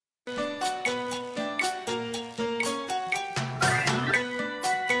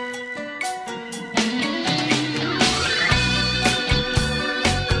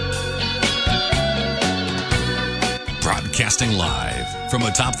Broadcasting live from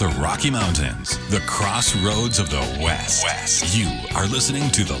atop the Rocky Mountains, the crossroads of the West. You are listening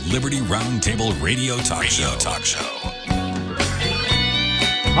to the Liberty Roundtable Radio Talk Show.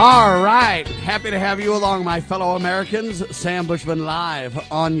 All right. Happy to have you along, my fellow Americans. Sam Bushman live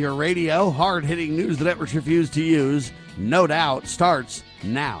on your radio. Hard-hitting news the networks refuse to use, no doubt, starts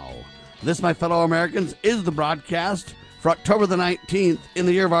now. This, my fellow Americans, is the broadcast for October the 19th in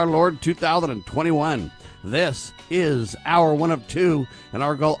the year of our Lord 2021. This is hour one of two, and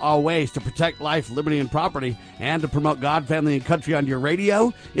our goal always to protect life, liberty, and property, and to promote God, family, and country on your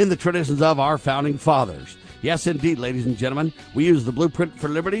radio in the traditions of our founding fathers. Yes, indeed, ladies and gentlemen, we use the blueprint for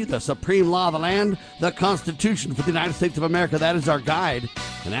liberty, the supreme law of the land, the Constitution for the United States of America. That is our guide.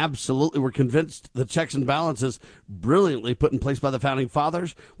 And absolutely, we're convinced the checks and balances brilliantly put in place by the founding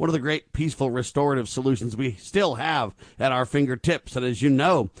fathers, one of the great peaceful restorative solutions we still have at our fingertips. And as you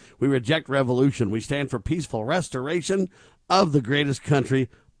know, we reject revolution. We stand for peaceful restoration of the greatest country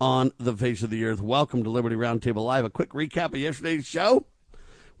on the face of the earth. Welcome to Liberty Roundtable Live. A quick recap of yesterday's show.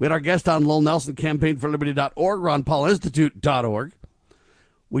 We had our guest on, Lowell Nelson, campaignforliberty.org, ronpaulinstitute.org.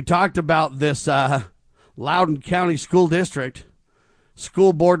 We talked about this Loudoun County School District.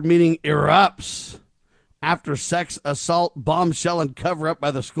 School board meeting erupts after sex assault, bombshell, and cover-up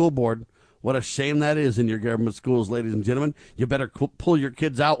by the school board. What a shame that is in your government schools, ladies and gentlemen. You better pull your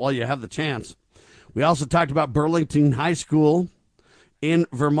kids out while you have the chance. We also talked about Burlington High School in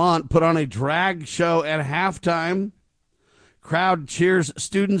Vermont put on a drag show at halftime. Crowd cheers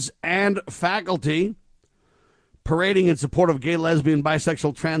students and faculty parading in support of gay, lesbian,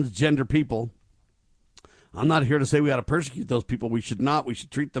 bisexual, transgender people. I'm not here to say we ought to persecute those people. We should not. We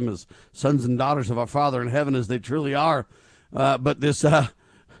should treat them as sons and daughters of our Father in heaven as they truly are. But this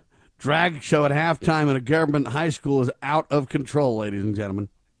drag show at halftime at a government high school is out of control, ladies and gentlemen.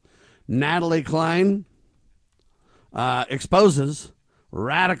 Natalie Klein exposes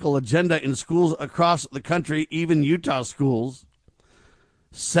radical agenda in schools across the country, even Utah schools.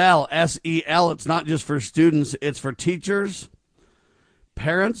 SEL, S-E-L, it's not just for students, it's for teachers,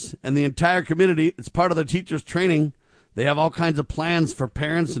 parents, and the entire community. It's part of the teachers' training. They have all kinds of plans for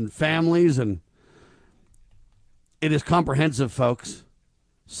parents and families, and it is comprehensive, folks.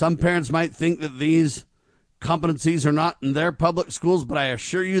 Some parents might think that these competencies are not in their public schools, but I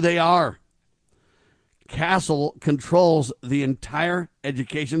assure you they are. Castle controls the entire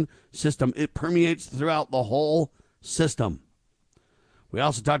education system. It permeates throughout the whole system. We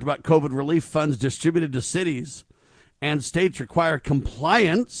also talked about COVID relief funds distributed to cities and states require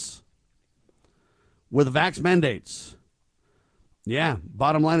compliance with vax mandates. Yeah,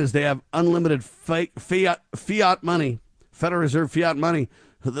 bottom line is they have unlimited fiat money, Federal Reserve fiat money,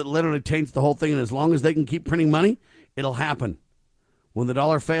 that literally taints the whole thing. And as long as they can keep printing money, it'll happen. When the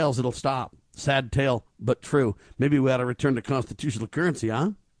dollar fails, it'll stop. Sad tale, but true. Maybe we ought to return to constitutional currency,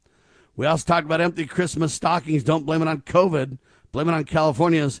 huh? We also talked about empty Christmas stockings. Don't blame it on COVID. Blame it on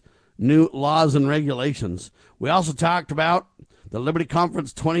California's new laws and regulations. We also talked about the Liberty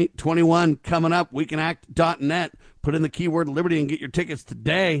Conference 2021 coming up, weekinact.net. Put in the keyword Liberty and get your tickets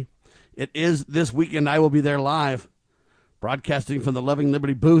today. It is this weekend. I will be there live, broadcasting from the Loving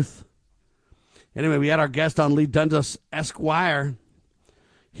Liberty booth. Anyway, we had our guest on, Lee Dundas Esquire,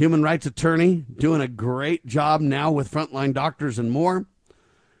 human rights attorney, doing a great job now with Frontline Doctors and more.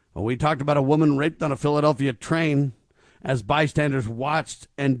 We talked about a woman raped on a Philadelphia train as bystanders watched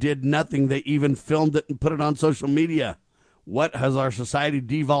and did nothing. They even filmed it and put it on social media. What has our society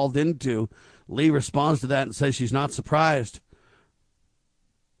devolved into? Lee responds to that and says she's not surprised.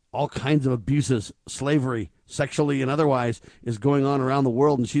 All kinds of abuses, slavery, sexually and otherwise, is going on around the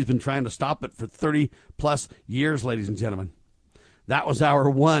world, and she's been trying to stop it for 30-plus years, ladies and gentlemen. That was hour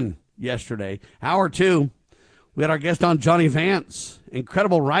one yesterday. Hour two, we had our guest on, Johnny Vance,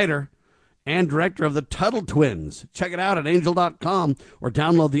 incredible writer and director of the Tuttle Twins. Check it out at angel.com or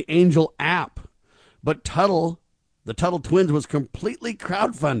download the Angel app. But the Tuttle Twins was completely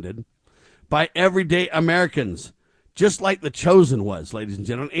crowdfunded by everyday Americans, just like The Chosen was, ladies and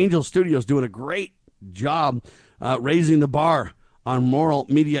gentlemen. Angel Studios doing a great job raising the bar on moral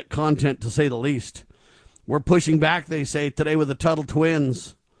media content, to say the least. We're pushing back, they say, today with the Tuttle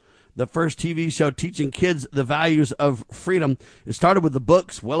Twins, the first TV show teaching kids the values of freedom. It started with the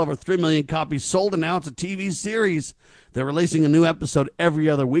books, well over 3 million copies sold, and now it's a TV series. They're releasing a new episode every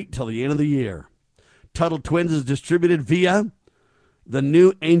other week till the end of the year. Tuttle Twins is distributed via the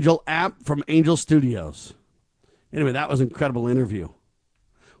new Angel app from Angel Studios. Anyway, that was an incredible interview.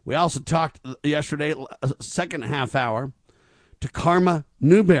 We also talked yesterday, second half hour, to Karma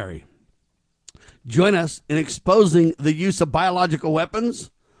Newberry. Join us in exposing the use of biological weapons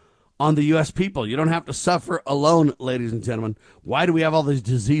on the U.S. people. You don't have to suffer alone, ladies and gentlemen. Why do we have all these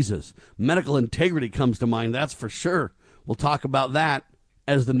diseases? Medical integrity comes to mind, that's for sure. We'll talk about that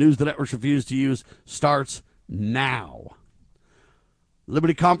as the news the networks refuse to use starts now.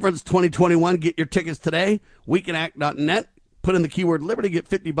 Liberty Conference 2021. Get your tickets today. Weekinact.net. Put in the keyword Liberty. Get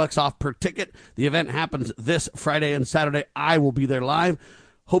 $50 off per ticket. The event happens this Friday and Saturday. I will be there live.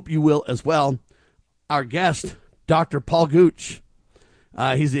 Hope you will as well. Our guest, Dr. Paul Gooch.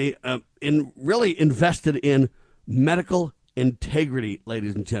 He's really invested in medical integrity,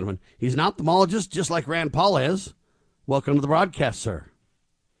 ladies and gentlemen. He's an ophthalmologist, just like Rand Paul is. Welcome to the broadcast, sir.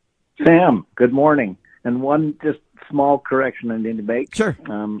 Sam, good morning. And one just small correction I need to make. Sure.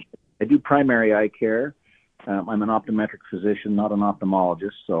 I do primary eye care. I'm an optometric physician, not an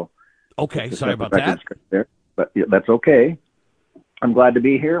ophthalmologist. So, okay, sorry about that. There, but yeah, that's okay. I'm glad to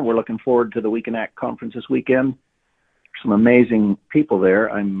be here. We're looking forward to the Week in Act conference this weekend. Some amazing people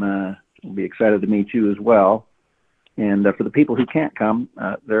there. I'll be excited to meet you as well. And for the people who can't come,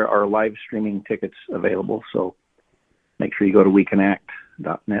 there are live streaming tickets available. So make sure you go to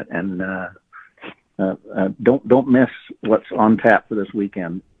weekinact.net and don't miss what's on tap for this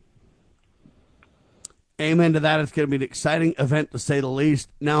weekend. Amen to that. It's going to be an exciting event, to say the least.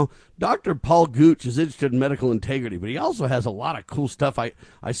 Now, Dr. Paul Gooch is interested in medical integrity, but he also has a lot of cool stuff. I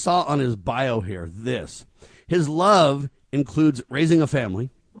saw on his bio here this. His love includes raising a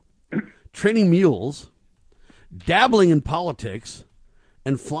family, training mules, dabbling in politics,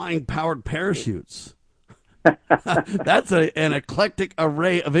 and flying powered parachutes. That's an eclectic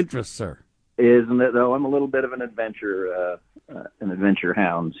array of interests, sir. Isn't it, though? I'm a little bit of an adventure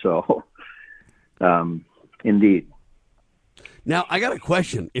hound, so indeed. Now, I got a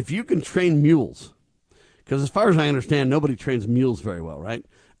question. If you can train mules, because as far as I understand, nobody trains mules very well, right?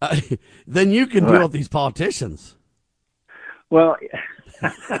 Then you can deal with these politicians. Well,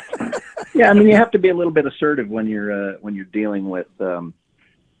 yeah, I mean, you have to be a little bit assertive when you're dealing with, shall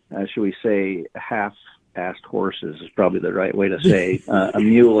we say, half-assed horses is probably the right way to say. A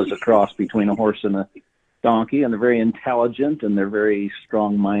mule is a cross between a horse and a donkey, and they're very intelligent and they're very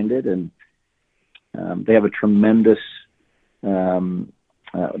strong-minded, and they have a tremendous. They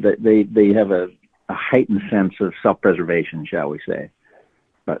have a heightened sense of self-preservation, shall we say?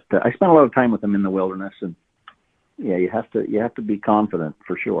 But I spent a lot of time with them in the wilderness, and yeah, you have to be confident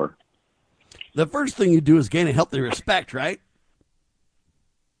for sure. The first thing you do is gain a healthy respect, right?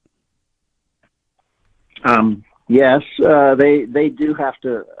 Yes, they do have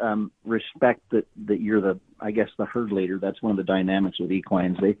to respect that you're the herd leader. That's one of the dynamics with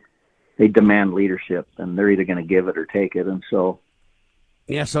equines. They demand leadership, and they're either going to give it or take it, and so.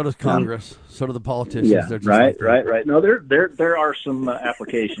 Yeah, so does Congress. So do the politicians. Yeah, They're just right. No, there are some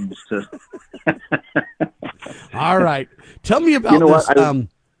applications to. All right, tell me about this.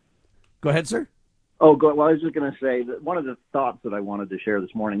 Go ahead, sir. Oh, well, I was just going to say that one of the thoughts that I wanted to share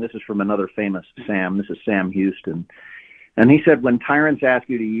this morning. This is from another famous Sam. This is Sam Houston, and he said, "When tyrants ask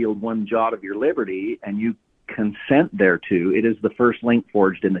you to yield one jot of your liberty, and you consent thereto, it is the first link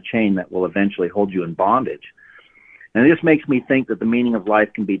forged in the chain that will eventually hold you in bondage." And this makes me think that the meaning of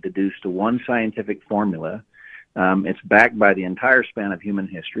life can be deduced to one scientific formula. It's backed by the entire span of human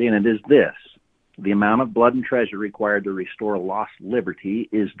history, and it is this. The amount of blood and treasure required to restore lost liberty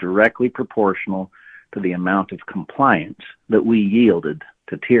is directly proportional to the amount of compliance that we yielded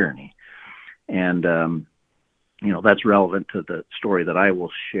to tyranny. And, that's relevant to the story that I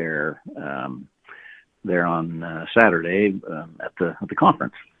will share there on Saturday at the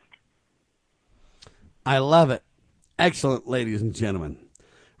conference. I love it. Excellent, ladies and gentlemen.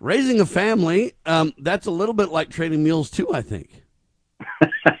 Raising a family, that's a little bit like training mules too, I think.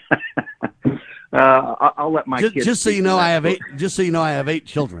 I'll let my kids. Just so you know, I have 8. Just so you know, I have 8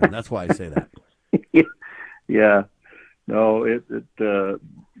 children. That's why I say that. Yeah. No,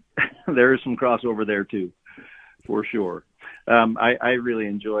 there is some crossover there too, for sure. I really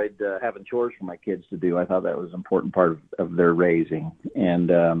enjoyed having chores for my kids to do. I thought that was an important part of their raising,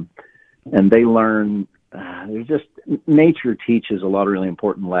 and they learn. There's just nature teaches a lot of really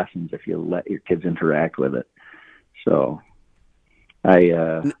important lessons if you let your kids interact with it. So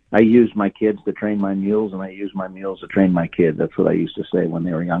I use my kids to train my mules, and I use my mules to train my kids. That's what I used to say when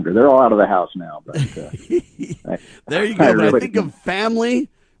they were younger. They're all out of the house now, but there you go. I think of family,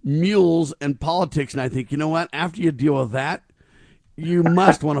 mules, and politics, and I think, you know what? After you deal with that, you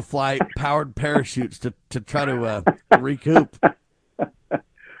must want to fly powered parachutes to try to recoup.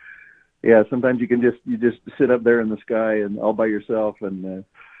 Yeah, sometimes you just sit up there in the sky and all by yourself, and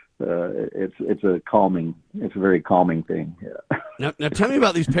it's a very calming thing. Yeah. Now tell me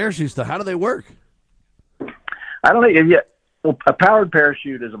about these parachutes, though. How do they work? I don't know. Well, a powered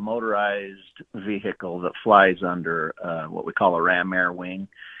parachute is a motorized vehicle that flies under what we call a ram air wing.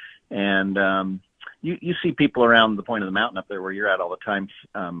 And you see people around the point of the mountain up there where you're at all the time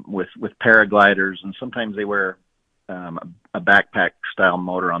with paragliders, and sometimes they wear a backpack-style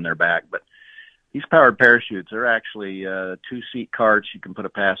motor on their back. But these powered parachutes are actually two-seat carts. You can put a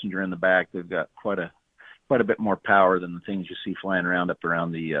passenger in the back. They've got quite a bit more power than the things you see flying around up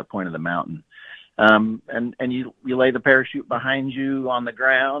around the point of the mountain. And you lay the parachute behind you on the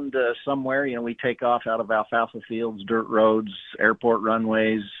ground somewhere. You know, we take off out of alfalfa fields, dirt roads, airport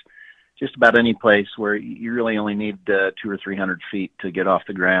runways, just about any place where you really only need 200 or 300 feet to get off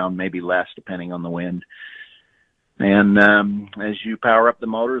the ground, maybe less depending on the wind. And as you power up the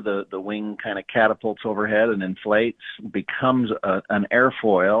motor, the wing kind of catapults overhead and inflates, becomes an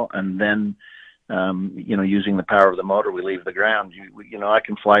airfoil, and then using the power of the motor, we leave the ground. I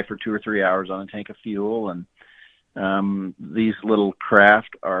can fly for 2 or 3 hours on a tank of fuel, and these little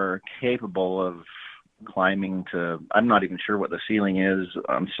craft are capable of climbing to, I'm not even sure what the ceiling is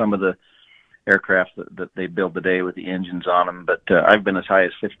on some of the aircraft that they build today with the engines on them, but I've been as high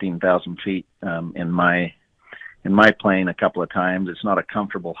as 15,000 feet in my plane a couple of times. It's not a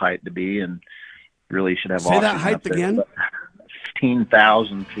comfortable height to be, and really should have Say that height again?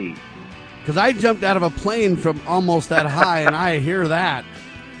 15,000 feet. Because I jumped out of a plane from almost that high, and I hear that.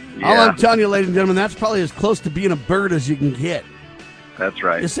 Yeah. All I'm telling you, ladies and gentlemen, that's probably as close to being a bird as you can get. That's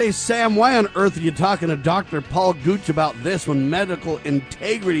right. You say, Sam, why on earth are you talking to Dr. Paul Gooch about this when medical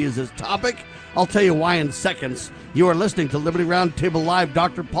integrity is his topic? I'll tell you why in seconds. You are listening to Liberty Roundtable Live.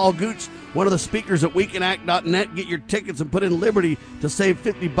 Dr. Paul Gooch, one of the speakers at weekinact.net. Get your tickets and put in Liberty to save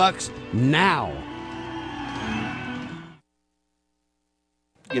 $50 now.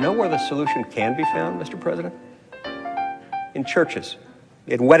 You know where the solution can be found, Mr. President? In churches,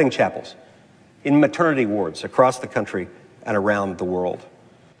 in wedding chapels, in maternity wards across the country and around the world.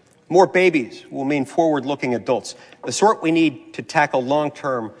 More babies will mean forward-looking adults, the sort we need to tackle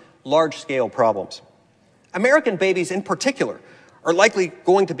long-term, large-scale problems. American babies in particular are likely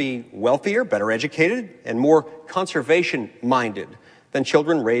going to be wealthier, better educated, and more conservation-minded than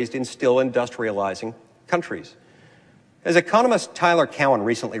children raised in still industrializing countries. As economist Tyler Cowen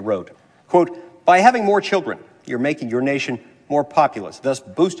recently wrote, quote, "By having more children, you're making your nation more populous, thus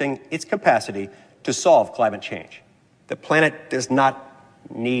boosting its capacity to solve climate change. The planet does not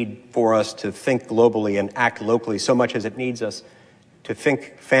need for us to think globally and act locally so much as it needs us to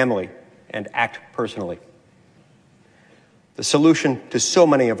think family and act personally. The solution to so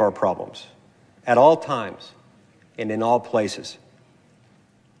many of our problems, at all times and in all places,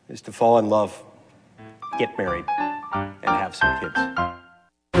 is to fall in love, get married, and have some kids."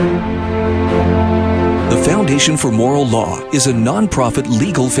 The Foundation for Moral Law is a nonprofit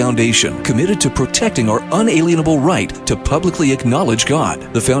legal foundation committed to protecting our unalienable right to publicly acknowledge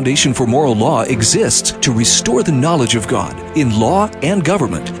God. The Foundation for Moral Law exists to restore the knowledge of God in law and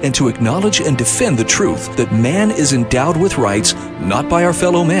government, and to acknowledge and defend the truth that man is endowed with rights not by our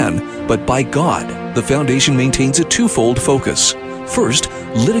fellow man, but by God. The Foundation maintains a twofold focus. First,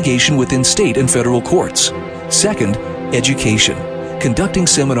 litigation within state and federal courts. Second, education, conducting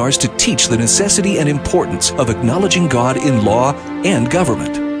seminars to teach the necessity and importance of acknowledging God in law and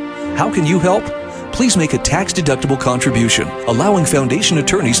government. How can you help? Please make a tax-deductible contribution, allowing Foundation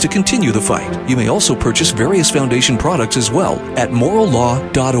attorneys to continue the fight. You may also purchase various Foundation products as well at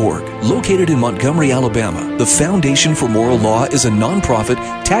morallaw.org. Located in Montgomery, Alabama, the Foundation for Moral Law is a nonprofit,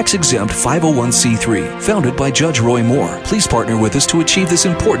 tax-exempt 501c3 founded by Judge Roy Moore. Please partner with us to achieve this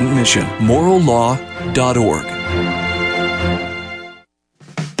important mission. morallaw.org.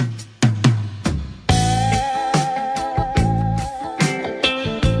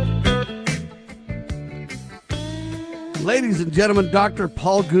 Ladies and gentlemen, Dr.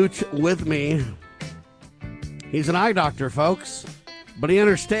 Paul Gooch with me. He's an eye doctor, folks, but he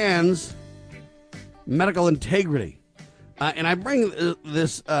understands medical integrity. And I bring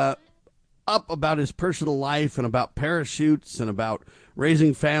this up about his personal life and about parachutes and about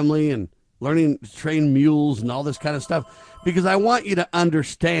raising family and learning to train mules and all this kind of stuff, because I want you to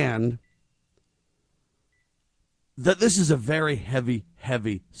understand that this is a very heavy,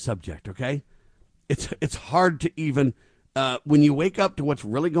 heavy subject, okay? It's hard to even, when you wake up to what's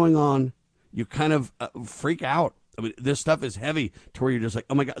really going on, you kind of freak out. I mean, this stuff is heavy to where you're just like,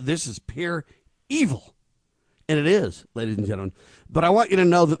 oh my God, this is pure evil. And it is, ladies and gentlemen. But I want you to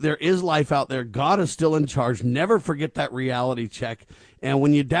know that there is life out there. God is still in charge. Never forget that reality check. And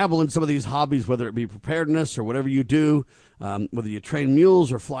when you dabble in some of these hobbies, whether it be preparedness or whatever you do, whether you train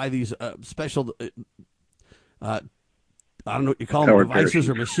mules or fly these special I don't know what you call them, devices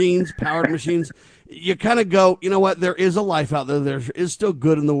or machines, powered machines. You kind of go, you know what? There is a life out there. There is still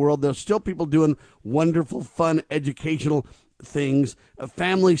good in the world. There's still people doing wonderful, fun, educational things.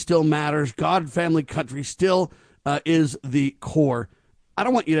 Family still matters. God, family, country still is the core. I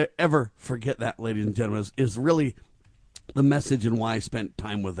don't want you to ever forget that, ladies and gentlemen, is really the message and why I spent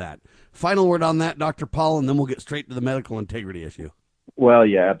time with that. Final word on that, Dr. Paul, and then we'll get straight to the medical integrity issue. Well,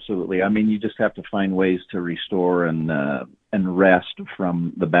 yeah, absolutely. I mean, you just have to find ways to restore and rest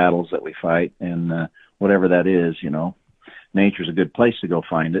from the battles that we fight, and whatever that is, you know, nature's a good place to go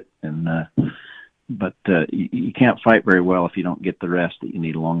find it. And but you can't fight very well if you don't get the rest that you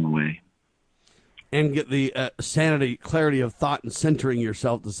need along the way, and get the sanity, clarity of thought, and centering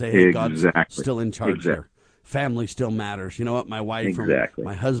yourself to say, "Hey, exactly. God's still in charge here. Family still matters. You know what? My wife or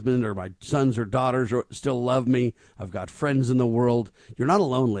my husband or my sons or daughters still love me. I've got friends in the world. You're not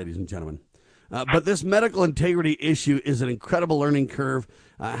alone, ladies and gentlemen. But this medical integrity issue is an incredible learning curve.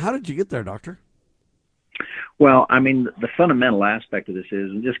 How did you get there, Doctor? Well, I mean, the fundamental aspect of this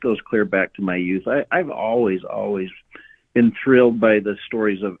is, and this goes clear back to my youth, I've always been thrilled by the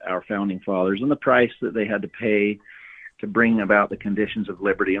stories of our founding fathers and the price that they had to pay to bring about the conditions of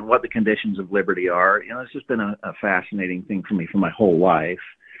liberty and what the conditions of liberty are. You know, it's just been a fascinating thing for me for my whole life.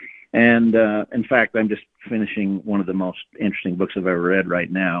 And in fact, I'm just finishing one of the most interesting books I've ever read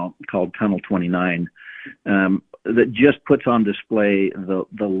right now, called Tunnel 29, that just puts on display the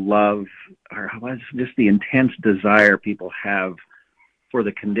love, or just the intense desire people have for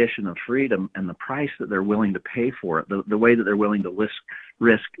the condition of freedom and the price that they're willing to pay for it, the way that they're willing to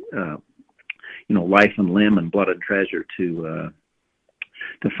risk you know, life and limb and blood and treasure to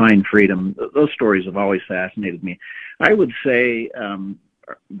find freedom. Those stories have always fascinated me. I would say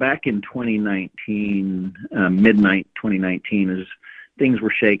back in 2019, midnight 2019, as things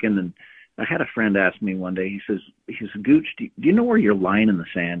were shaken, and I had a friend ask me one day, he says, Gooch, do you know where your line in the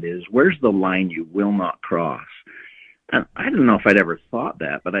sand is? Where's the line you will not cross? And I don't know if I'd ever thought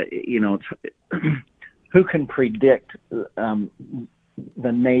that, but who can predict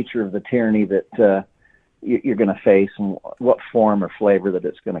the nature of the tyranny that you're going to face and what form or flavor that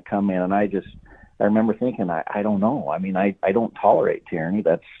it's going to come in? And I remember thinking, I don't know. I mean, I don't tolerate tyranny.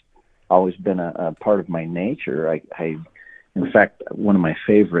 That's always been a part of my nature. In fact, one of my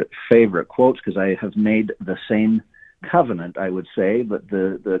favorite quotes, because I have made the same covenant, I would say, but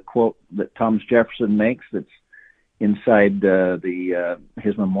the quote that Thomas Jefferson makes that's inside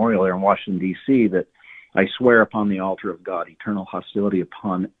his memorial there in Washington, D.C., that I swear upon the altar of God, eternal hostility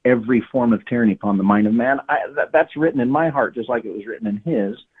upon every form of tyranny upon the mind of man. That's written in my heart just like it was written in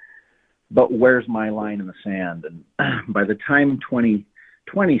his. But where's my line in the sand? And by the time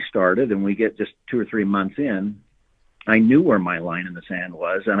 2020 started and we get just 2 or 3 months in, I knew where my line in the sand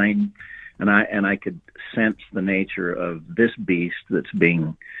was, and I could sense the nature of this beast that's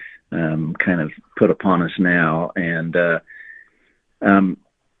being kind of put upon us now. And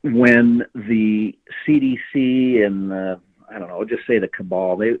when the CDC and I don't know, just say the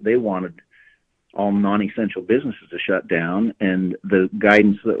cabal, they wanted all non-essential businesses to shut down, and the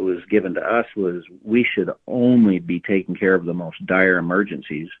guidance that was given to us was we should only be taking care of the most dire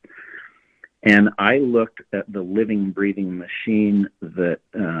emergencies. And I looked at the living, breathing machine that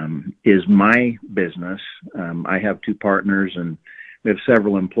is my business. I have 2 partners and we have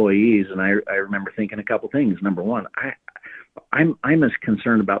several employees, and I remember thinking a couple things. Number one, I'm as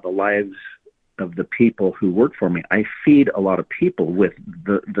concerned about the lives of the people who work for me. I feed a lot of people with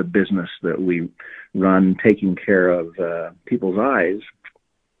the business that we run, taking care of people's eyes.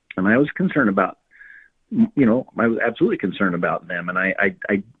 And I was concerned about, I was absolutely concerned about them. And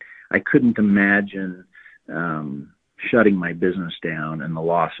I couldn't imagine shutting my business down and the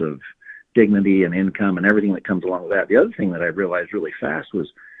loss of dignity and income and everything that comes along with that. The other thing that I realized really fast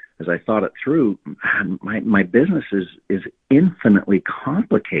was, as I thought it through, my business is infinitely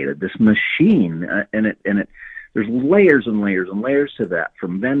complicated. This machine, and it there's layers and layers and layers to that,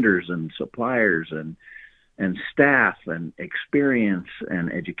 from vendors and suppliers and staff and experience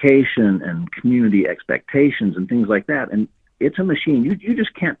and education and community expectations and things like that. And it's a machine. You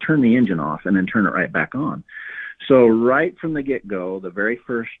just can't turn the engine off and then turn it right back on. So right from the get-go, the very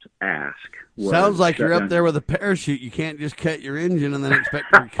first ask was... Sounds like you're up there with a parachute. You can't just cut your engine and then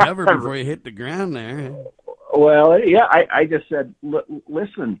expect to recover before you hit the ground there. Well, yeah, I just said,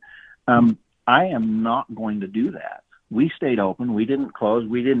 listen, I am not going to do that. We stayed open. We didn't close.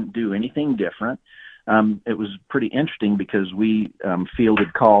 We didn't do anything different. It was pretty interesting because we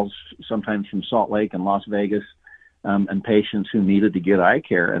fielded calls sometimes from Salt Lake and Las Vegas, and patients who needed to get eye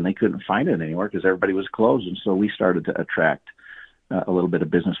care, and they couldn't find it anywhere because everybody was closed. And so we started to attract a little bit of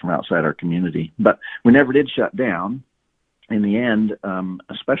business from outside our community. But we never did shut down. in the end,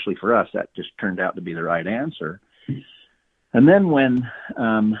 especially for us, that just turned out to be the right answer. And then when,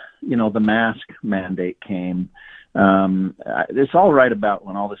 the mask mandate came, it's all right about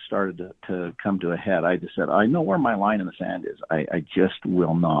when all this started to come to a head. I just said, I know where my line in the sand is. I just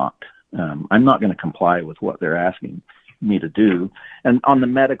will not. I'm not going to comply with what they're asking me to do. And on the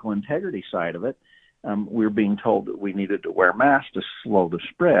medical integrity side of it, we were being told that we needed to wear masks to slow the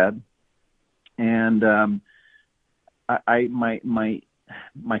spread. And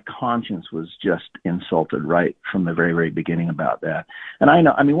my conscience was just insulted right from the very, very beginning about that. And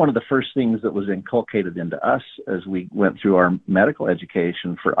one of the first things that was inculcated into us as we went through our medical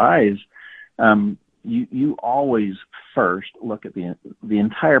education for eyes, you always first look at the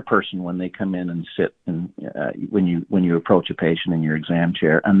entire person when they come in and sit and when you approach a patient in your exam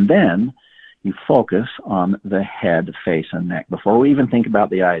chair, and then you focus on the head, face, and neck before we even think about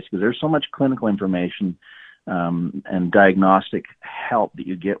the eyes, because there's so much clinical information and diagnostic help that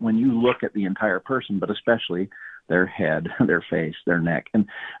you get when you look at the entire person, but especially their head, their face, their neck. And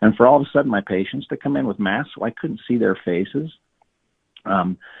for all of a sudden my patients to come in with masks, so I couldn't see their faces.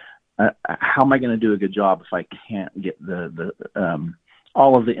 How am I going to do a good job if I can't get the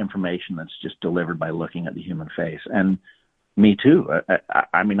all of the information that's just delivered by looking at the human face? And me too.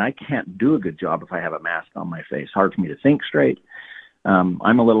 I can't do a good job if I have a mask on my face. Hard for me to think straight.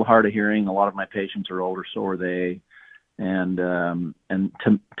 I'm a little hard of hearing. A lot of my patients are older, so are they. And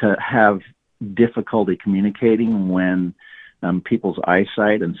to have difficulty communicating when people's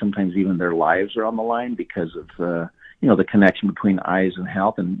eyesight and sometimes even their lives are on the line because of the connection between eyes and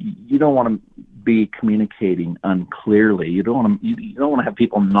health, and you don't want to be communicating unclearly. You don't want to have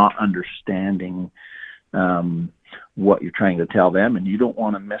people not understanding what you're trying to tell them, and you don't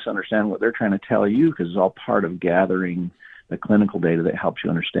want to misunderstand what they're trying to tell you, because it's all part of gathering the clinical data that helps you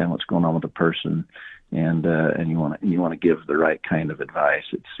understand what's going on with the person, and you want to give the right kind of advice.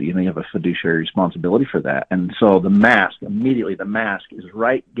 It's you have a fiduciary responsibility for that, and so the mask is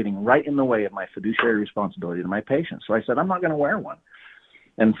getting right in the way of my fiduciary responsibility to my patients. So I said, I'm not going to wear one.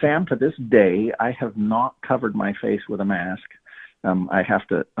 And Sam, to this day, I have not covered my face with a mask. I have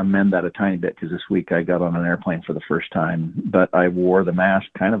to amend that a tiny bit because this week I got on an airplane for the first time, but I wore the mask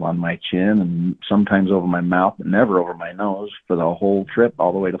kind of on my chin and sometimes over my mouth, but never over my nose for the whole trip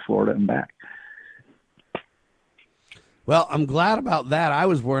all the way to Florida and back. Well, I'm glad about that. I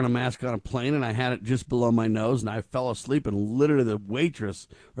was wearing a mask on a plane, and I had it just below my nose, and I fell asleep, and literally the waitress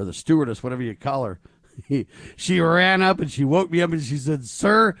or the stewardess, whatever you call her, she ran up and she woke me up and she said,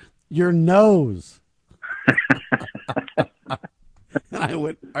 "Sir, your nose." And I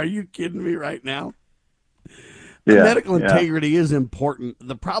went, "Are you kidding me right now?" Medical integrity is important.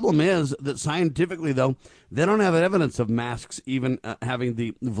 The problem is that scientifically, though, they don't have evidence of masks even having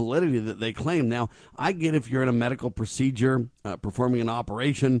the validity that they claim. Now, I get if you're in a medical procedure, performing an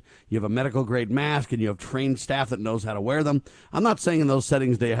operation, you have a medical grade mask and you have trained staff that knows how to wear them. I'm not saying in those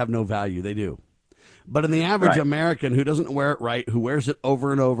settings they have no value. They do. But in the average American who doesn't wear it right, who wears it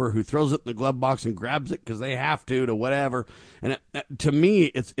over and over, who throws it in the glove box and grabs it because they have to whatever, and to me,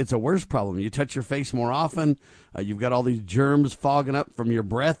 it's a worse problem. You touch your face more often. You've got all these germs fogging up from your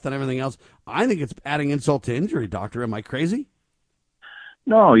breath and everything else. I think it's adding insult to injury, Doctor. Am I crazy?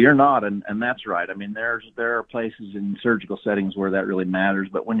 No, you're not, and that's right. I mean, there are places in surgical settings where that really matters,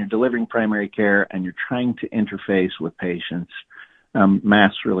 but when you're delivering primary care and you're trying to interface with patients,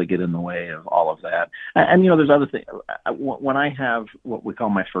 masks really get in the way of all of that. And there's other things. When I have what we call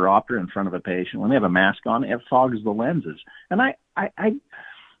my phoropter in front of a patient, when they have a mask on, it fogs the lenses. And I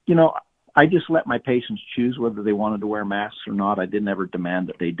just let my patients choose whether they wanted to wear masks or not. I didn't ever demand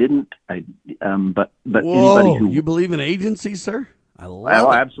that they didn't. But Whoa, anybody who you believe in agency, sir? I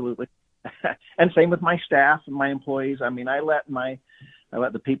love it. Absolutely. And same with my staff and my employees. I mean, I let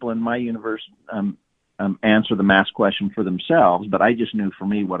the people in my universe answer the mask question for themselves, but I just knew for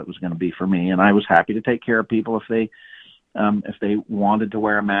me what it was going to be for me, and I was happy to take care of people if they wanted to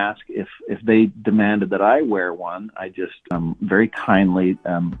wear a mask. If they demanded that I wear one, I just very kindly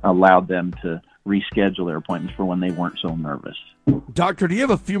allowed them to reschedule their appointments for when they weren't so nervous. Doctor, do you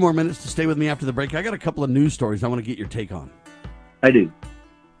have a few more minutes to stay with me after the break? I got a couple of news stories I want to get your take on. I do.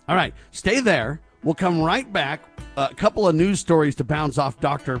 All right, stay there. We'll come right back. A couple of news stories to bounce off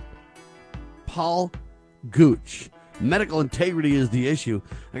Dr. Paul Gooch. Medical integrity is the issue.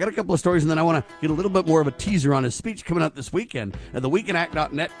 I got a couple of stories, and then I want to get a little bit more of a teaser on his speech coming up this weekend at the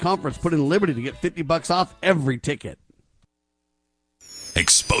WeCanAct.net conference. Put in Liberty to get $50 off every ticket.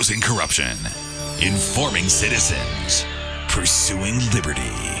 Exposing corruption, informing citizens, pursuing liberty.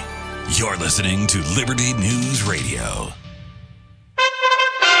 You're listening to Liberty News Radio.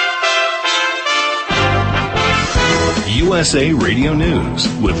 You USA Radio News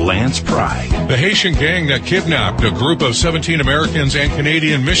with Lance Pride. The Haitian gang that kidnapped a group of 17 Americans and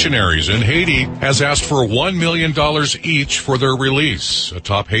Canadian missionaries in Haiti has asked for $1 million each for their release, a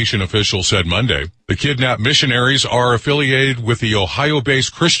top Haitian official said Monday. The kidnapped missionaries are affiliated with the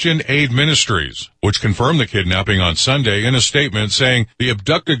Ohio-based Christian Aid Ministries, which confirmed the kidnapping on Sunday in a statement saying the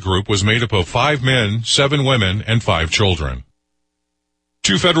abducted group was made up of 5 men, 7 women, and 5 children.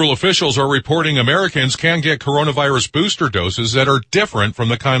 2 federal officials are reporting Americans can get coronavirus booster doses that are different from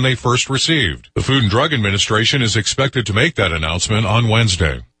the kind they first received. The Food and Drug Administration is expected to make that announcement on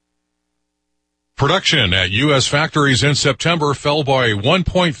Wednesday. Production at U.S. factories in September fell by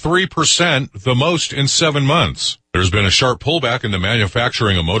 1.3%, the most in 7 months. There's been a sharp pullback in the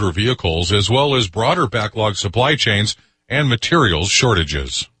manufacturing of motor vehicles, as well as broader backlog supply chains and materials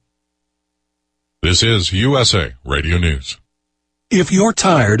shortages. This is USA Radio News. If you're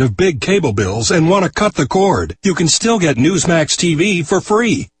tired of big cable bills and want to cut the cord, you can still get Newsmax TV for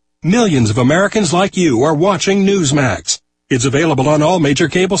free. Millions of Americans like you are watching Newsmax. It's available on all major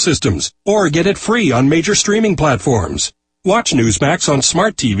cable systems, or get it free on major streaming platforms. Watch Newsmax on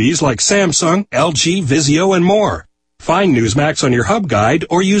smart TVs like Samsung, LG, Vizio, and more. Find Newsmax on your Hub Guide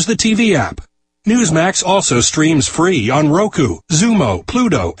or use the TV app. Newsmax also streams free on Roku, Xumo,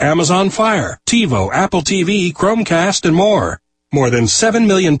 Pluto, Amazon Fire, TiVo, Apple TV, Chromecast, and more. More than 7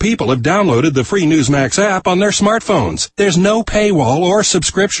 million people have downloaded the free Newsmax app on their smartphones. There's no paywall or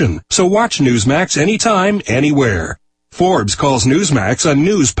subscription, so watch Newsmax anytime, anywhere. Forbes calls Newsmax a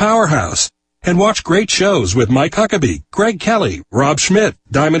news powerhouse. And watch great shows with Mike Huckabee, Greg Kelly, Rob Schmidt,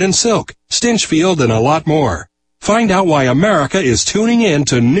 Diamond and Silk, Stinchfield, and a lot more. Find out why America is tuning in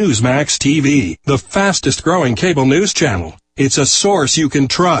to Newsmax TV, the fastest growing cable news channel. It's a source you can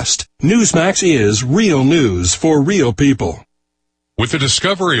trust. Newsmax is real news for real people. With the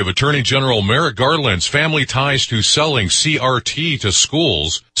discovery of Attorney General Merrick Garland's family ties to selling CRT to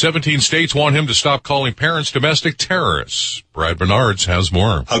schools, 17 states want him to stop calling parents domestic terrorists. Brad Bernards has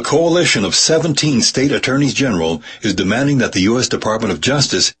more. A coalition of 17 state attorneys general is demanding that the U.S. Department of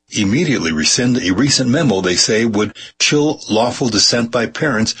Justice immediately rescind a recent memo they say would chill lawful dissent by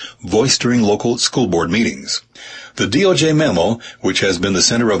parents voiced during local school board meetings. The DOJ memo, which has been the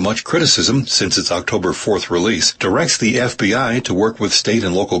center of much criticism since its October 4th release, directs the FBI to work with state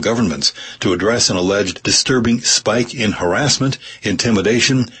and local governments to address an alleged disturbing spike in harassment,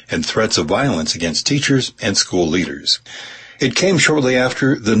 intimidation, and threats of violence against teachers and school leaders. It came shortly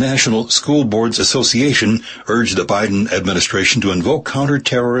after the National School Boards Association urged the Biden administration to invoke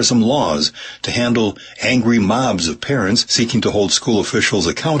counterterrorism laws to handle angry mobs of parents seeking to hold school officials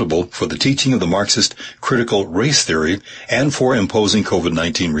accountable for the teaching of the Marxist critical race theory and for imposing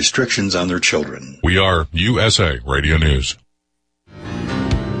COVID-19 restrictions on their children. We are USA Radio News.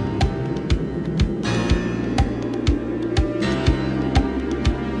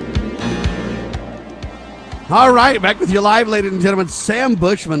 All right, back with you live, ladies and gentlemen. Sam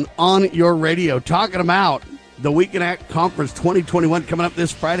Bushman on your radio, talking about the Weekend Act Conference 2021 coming up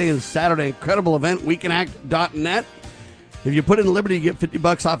this Friday and Saturday. Incredible event, weekendact.net. If you put in Liberty, you get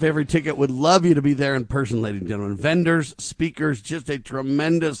 $50 off every ticket. Would love you to be there in person, ladies and gentlemen. Vendors, speakers, just a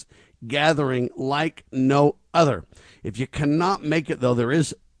tremendous gathering like no other. If you cannot make it, though, there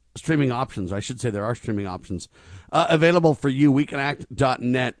is streaming options. I should say there are streaming options available for you,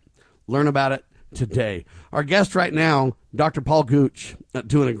 weekendact.net. Learn about it today. Our guest right now, Dr. Paul Gooch,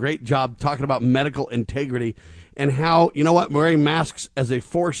 doing a great job talking about medical integrity and how, you know what, wearing masks as a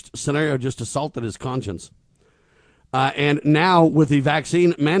forced scenario just assaulted his conscience. And now with the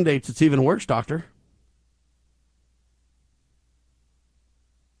vaccine mandates, it's even worse, Doctor.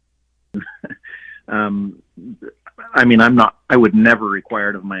 I mean, I would never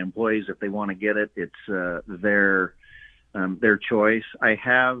require it of my employees. If they want to get it, it's their choice. I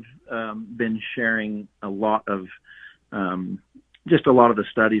have been sharing a lot of the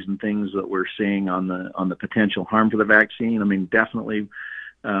studies and things that we're seeing on the potential harm for the vaccine. I mean, definitely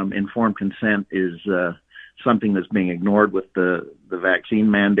informed consent is something that's being ignored with the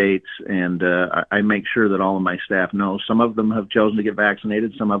vaccine mandates, and I make sure that all of my staff know. Some of them have chosen to get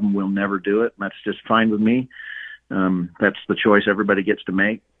vaccinated. Some of them will never do it. That's just fine with me. That's the choice everybody gets to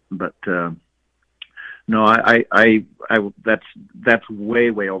make. But no, that's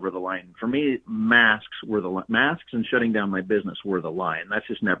way over the line. For me, masks and shutting down my business were the line. That's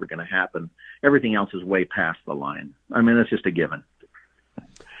just never going to happen. Everything else is way past the line. I mean, that's just a given.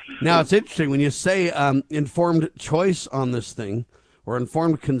 Now, it's interesting when you say informed choice on this thing or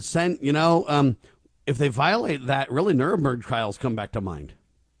informed consent, you know, if they violate that, really Nuremberg trials come back to mind.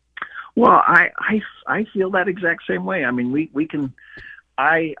 Well, I feel that exact same way. I mean, we can,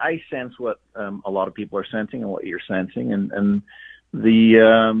 I sense what a lot of people are sensing and what you're sensing, and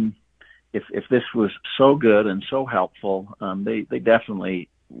the if this was so good and so helpful, they definitely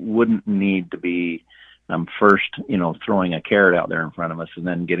wouldn't need to be first, throwing a carrot out there in front of us and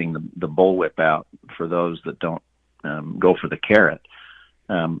then getting the bullwhip out for those that don't go for the carrot.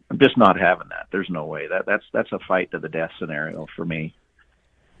 I'm just not having that. There's no way. That's a fight to the death scenario for me.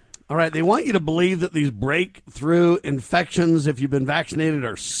 All right, they want you to believe that these breakthrough infections, if you've been vaccinated,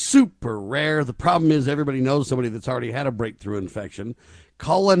 are super rare. The problem is everybody knows somebody that's already had a breakthrough infection.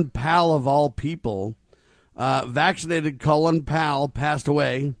 Colin Powell, of all people, vaccinated Colin Powell, passed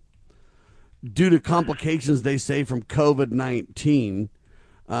away due to complications, they say, from COVID-19.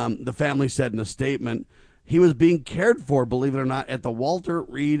 The family said in a statement. He was being cared for, believe it or not, at the Walter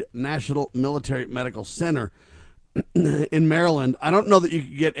Reed National Military Medical Center in Maryland. I don't know that you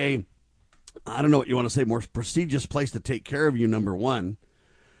could get I don't know what you want to say, more prestigious place to take care of you, number one.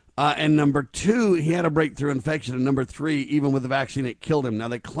 And number two, he had a breakthrough infection. And number three, even with the vaccine, it killed him. Now,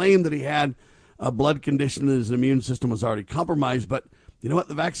 they claim that he had a blood condition and his immune system was already compromised. But you know what?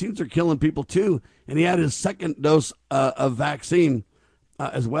 The vaccines are killing people, too. And he had his second dose of vaccine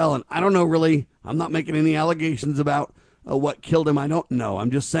as well. And I don't know, really. I'm not making any allegations about what killed him. I don't know.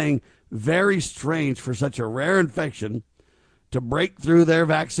 I'm just saying very strange for such a rare infection to break through their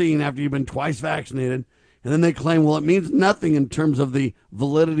vaccine after you've been twice vaccinated. And then they claim, well, it means nothing in terms of the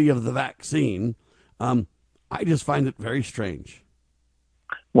validity of the vaccine. I just find it very strange.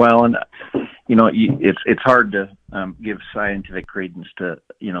 Well, and, it's hard to give scientific credence to,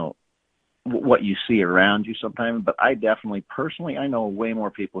 what you see around you sometimes. But I definitely, personally, I know way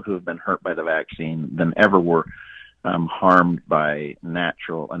more people who have been hurt by the vaccine than ever were harmed by a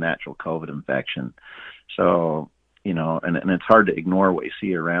natural COVID infection. So, and it's hard to ignore what you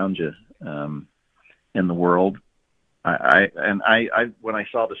see around you in the world. I when I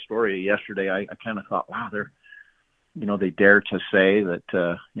saw the story yesterday, I kind of thought, wow, they dare to say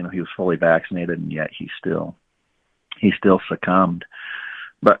that he was fully vaccinated, and yet he still succumbed.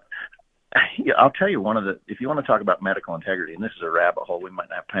 But I'll tell you if you want to talk about medical integrity, and this is a rabbit hole, we might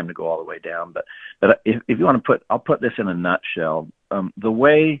not have time to go all the way down, but if you want to I'll put this in a nutshell. The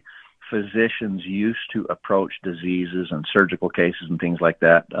way physicians used to approach diseases and surgical cases and things like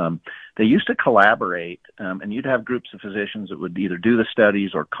that, they used to collaborate, and you'd have groups of physicians that would either do the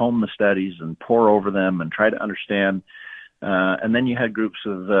studies or comb the studies and pore over them and try to understand. And then you had groups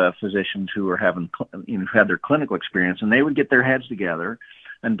of physicians who were had their clinical experience, and they would get their heads together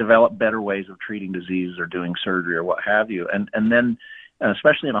and develop better ways of treating disease or doing surgery or what have you. And then,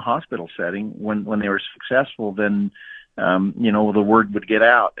 especially in a hospital setting, when they were successful, then the word would get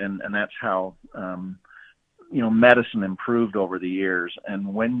out, and that's how medicine improved over the years.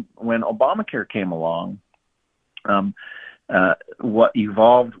 And when Obamacare came along, what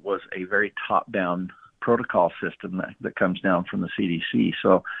evolved was a very top-down protocol system that comes down from the CDC.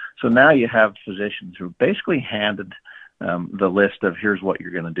 So now you have physicians who basically handed the list of here's what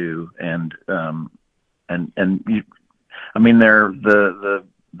you're going to do,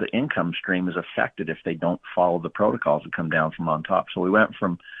 the income stream is affected if they don't follow the protocols that come down from on top. So we went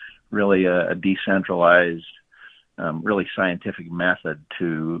from really a decentralized, really scientific method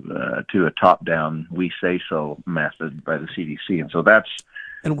to a top-down, we say so method by the CDC, and so that's.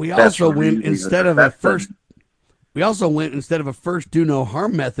 And we also went instead of a first do no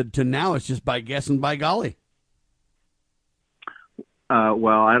harm method to now it's just by guess and by golly.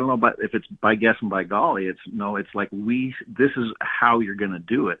 Well, I don't know about if it's by guess and by golly. It's like this is how you're going to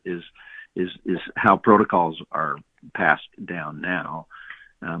do it is how protocols are passed down now.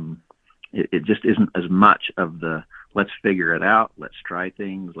 It just isn't as much of the let's figure it out, let's try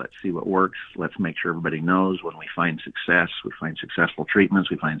things, let's see what works, let's make sure everybody knows when we find success, we find successful treatments,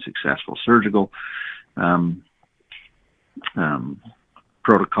 we find successful surgical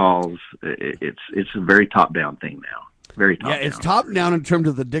protocols. It's a very top-down thing now. Very top down. It's top down in terms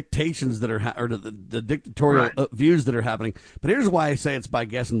of the dictations that are or the dictatorial views that are happening. But here's why I say it's by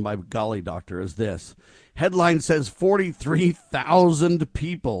guess and by golly, doctor, is this. Headline says 43,000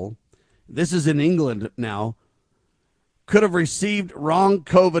 people, this is in England now, could have received wrong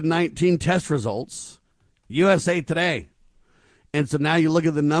COVID-19 test results. USA Today. And so now you look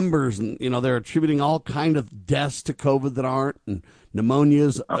at the numbers, and they're attributing all kind of deaths to COVID that aren't, and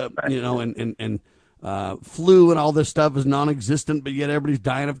pneumonias, and flu and all this stuff is non-existent, but yet everybody's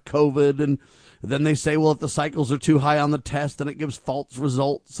dying of COVID. And then they say, well, if the cycles are too high on the test, then it gives false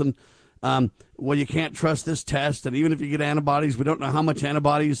results. And, you can't trust this test. And even if you get antibodies, we don't know how much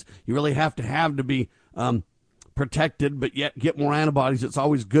antibodies you really have to be protected, but yet get more antibodies. It's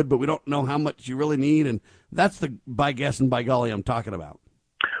always good, but we don't know how much you really need. And that's the by guess and by golly I'm talking about.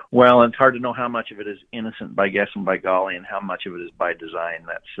 Well, it's hard to know how much of it is innocent by guess and by golly, and how much of it is by design.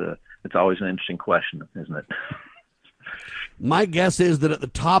 It's always an interesting question, isn't it? My guess is that at the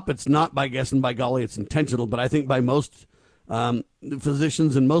top, it's not by guess and by golly, it's intentional. But I think by most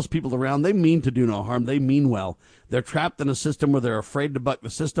physicians and most people around, they mean to do no harm. They mean well. They're trapped in a system where they're afraid to buck the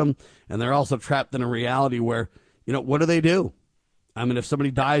system, and they're also trapped in a reality where, what do they do? I mean, if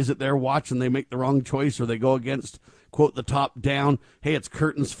somebody dies at their watch and they make the wrong choice, or they go against, quote, the top down, hey, it's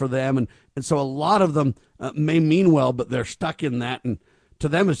curtains for them. And so a lot of them may mean well, but they're stuck in that. And to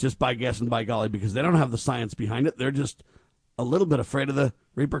them, it's just by guess and by golly, because they don't have the science behind it. They're just a little bit afraid of the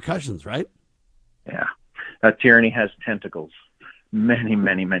repercussions, right? Yeah. Tyranny has tentacles. Many,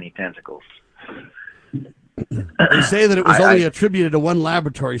 many, many tentacles. They say that it was only attributed to one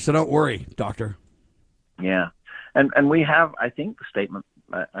laboratory, so don't worry, doctor. Yeah. And we have, I think, the statement,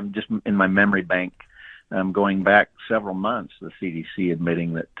 I'm just in my memory bank, going back several months, the CDC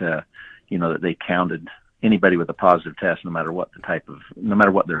admitting that, that they counted anybody with a positive test, no matter what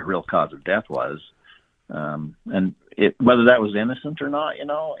their real cause of death was. And whether that was innocent or not,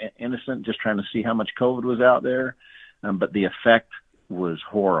 innocent, just trying to see how much COVID was out there. But the effect was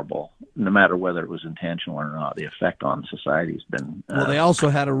horrible, no matter whether it was intentional or not. The effect on society has been... Well, they also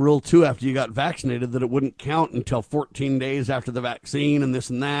had a rule, too, after you got vaccinated, that it wouldn't count until 14 days after the vaccine and this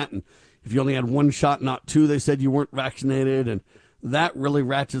and that. And if you only had one shot, not two, they said you weren't vaccinated. And that really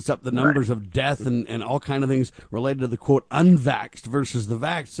ratchets up the numbers of death and all kind of things related to the, quote, unvaxxed versus the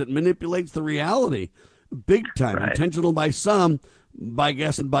vaxxed. It manipulates the reality big time. Right. Intentional by some, by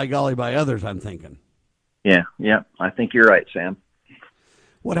guess and by golly by others, I'm thinking. Yeah, I think you're right, Sam.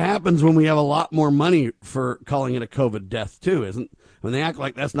 What happens when we have a lot more money for calling it a COVID death, too, when they act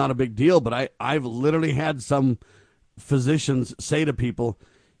like that's not a big deal? But I've literally had some physicians say to people,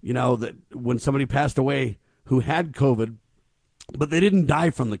 that when somebody passed away who had COVID, but they didn't die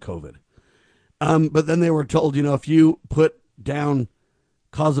from the COVID. But then they were told, if you put down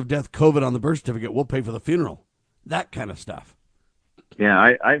cause of death COVID on the birth certificate, we'll pay for the funeral. That kind of stuff.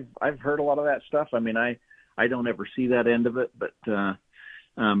 Yeah, I've heard a lot of that stuff. I mean, I don't ever see that end of it, but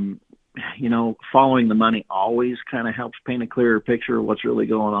following the money always kind of helps paint a clearer picture of what's really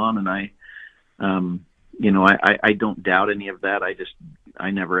going on. And I don't doubt any of that.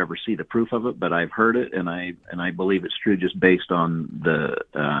 I never ever see the proof of it, but I've heard it, and I believe it's true just based on the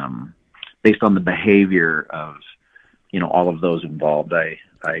behavior of all of those involved.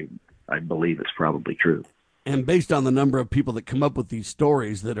 I believe it's probably true. And based on the number of people that come up with these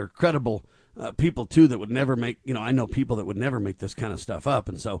stories that are credible people, too, that would never make, I know people that would never make this kind of stuff up.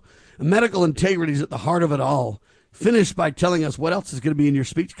 And so medical integrity is at the heart of it all. Finish by telling us what else is going to be in your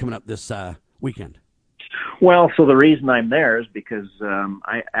speech coming up this weekend. Well, so the reason I'm there is because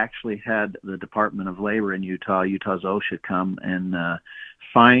I actually had the Department of Labor in Utah's OSHA, come and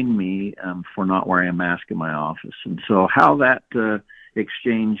fine me for not wearing a mask in my office. And so how that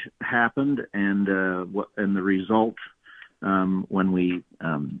exchange happened and the result when we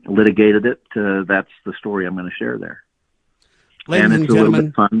litigated it, that's the story I'm going to share there. Ladies and it's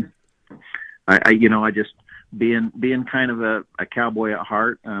gentlemen, a little bit fun. I just being kind of a cowboy at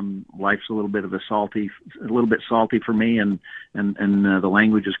heart. Life's a little bit salty for me, and the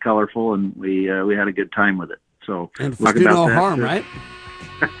language is colorful, and we had a good time with it. So and do no harm, right?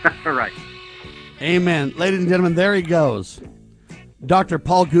 Right. Amen. Ladies and gentlemen, there he goes. Dr.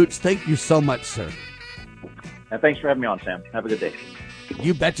 Paul Guch, thank you so much, sir. Thanks for having me on, Sam. Have a good day.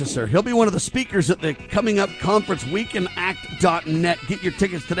 You betcha, sir. He'll be one of the speakers at the coming up conference, weekandact.net. Get your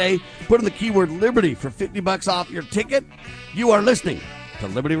tickets today. Put in the keyword Liberty for $50 off your ticket. You are listening to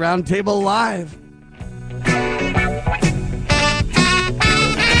Liberty Roundtable Live.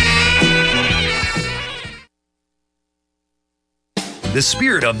 The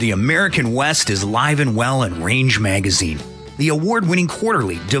spirit of the American West is live and well in Range Magazine, the award-winning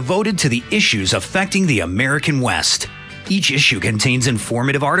quarterly devoted to the issues affecting the American West. Each issue contains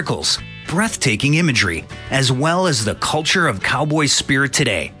informative articles, breathtaking imagery, as well as the culture of cowboy spirit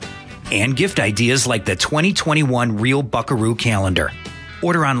today, and gift ideas like the 2021 Real Buckaroo Calendar.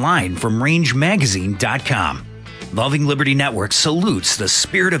 Order online from rangemagazine.com. Loving Liberty Network salutes the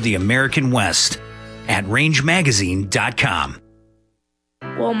spirit of the American West at rangemagazine.com.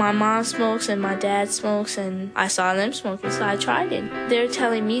 Well, my mom smokes and my dad smokes, and I saw them smoking, so I tried it. They're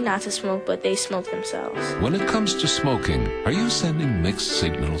telling me not to smoke, but they smoke themselves. When it comes to smoking, are you sending mixed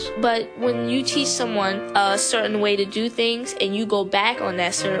signals? But when you teach someone a certain way to do things and you go back on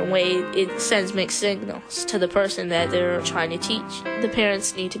that certain way, it sends mixed signals to the person that they're trying to teach. The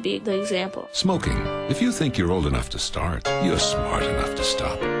parents need to be the example. Smoking. If you think you're old enough to start, you're smart enough to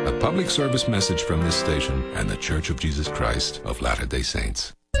stop. A public service message from this station and the Church of Jesus Christ of Latter-day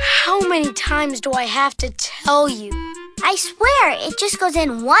Saints. How many times do I have to tell you? I swear, it just goes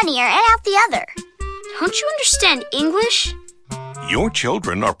in one ear and out the other. Don't you understand English? Your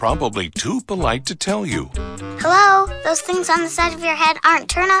children are probably too polite to tell you. Hello? Those things on the side of your head aren't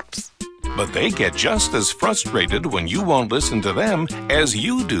turnips? But they get just as frustrated when you won't listen to them as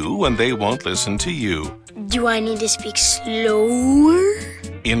you do when they won't listen to you. Do I need to speak slower?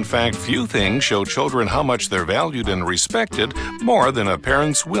 In fact, few things show children how much they're valued and respected more than a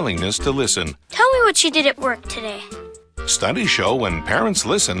parent's willingness to listen. Tell me what you did at work today. Studies show when parents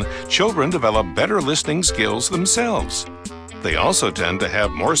listen, children develop better listening skills themselves. They also tend to have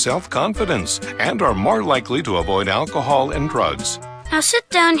more self-confidence and are more likely to avoid alcohol and drugs. Now sit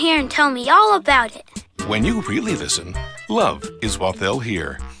down here and tell me all about it. When you really listen, love is what they'll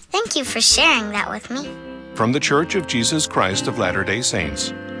hear. Thank you for sharing that with me. From the Church of Jesus Christ of Latter-day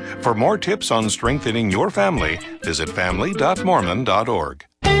Saints. For more tips on strengthening your family, visit family.mormon.org.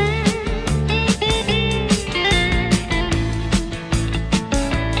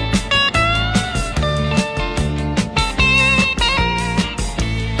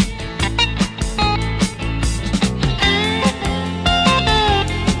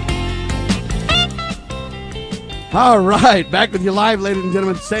 All right, back with you live, ladies and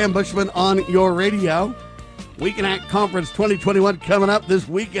gentlemen. Sam Bushman on your radio. Weekend Act Conference 2021 coming up this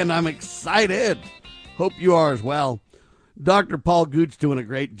weekend. I'm excited. Hope you are as well. Dr. Paul Gooch doing a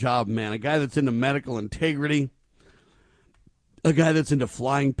great job, man. A guy that's into medical integrity. A guy that's into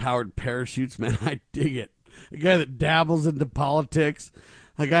flying powered parachutes, man. I dig it. A guy that dabbles into politics.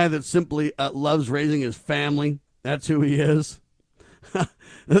 A guy that simply loves raising his family. That's who he is.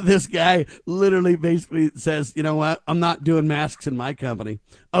 This guy literally basically says, you know what? I'm not doing masks in my company.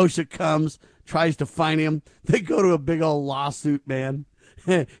 OSHA comes, tries to fine him. They go to a big old lawsuit, man.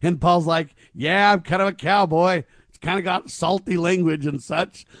 And Paul's like, yeah, I'm kind of a cowboy. It's kind of got salty language and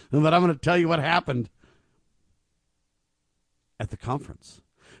such, but I'm going to tell you what happened at the conference.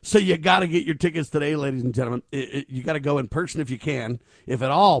 So you got to get your tickets today, ladies and gentlemen. You got to go in person if you can, if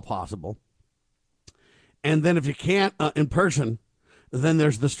at all possible. And then if you can't in person, then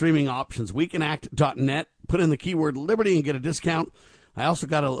there's the streaming options. Weekendact.net. Put in the keyword Liberty and get a discount. I also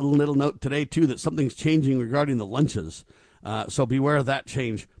got a little note today, too, that something's changing regarding the lunches. So beware of that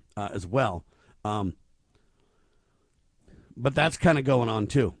change as well. But that's kind of going on,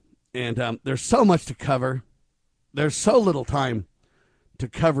 too. And there's so much to cover. There's so little time to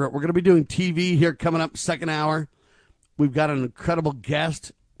cover it. We're going to be doing TV here coming up second hour. We've got an incredible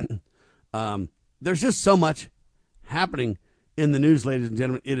guest. There's just so much happening in the news, ladies and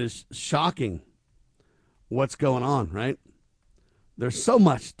gentlemen. It is shocking what's going on, right? There's so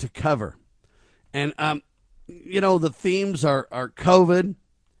much to cover. And, the themes are COVID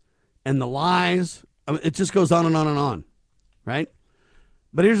and the lies. I mean, it just goes on and on and on, right?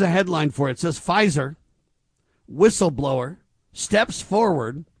 But here's a headline for it. It says, Pfizer whistleblower steps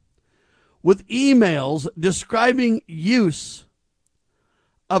forward with emails describing use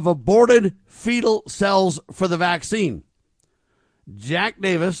of aborted fetal cells for the vaccine. Jack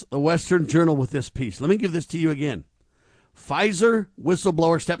Davis, the Western Journal, with this piece. Let me give this to you again. Pfizer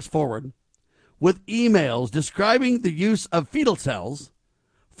whistleblower steps forward with emails describing the use of fetal cells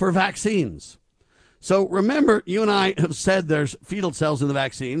for vaccines. So remember, you and I have said there's fetal cells in the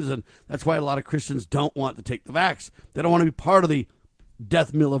vaccines, and that's why a lot of Christians don't want to take the vax. They don't want to be part of the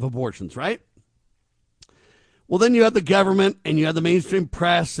death mill of abortions, right? Well, then you had the government, and you had the mainstream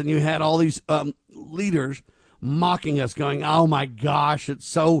press, and you had all these leaders mocking us, going, oh my gosh, it's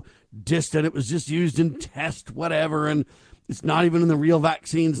so distant. It was just used in test, whatever, and it's not even in the real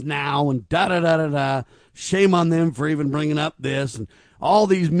vaccines now, and da-da-da-da-da. Shame on them for even bringing up this. And all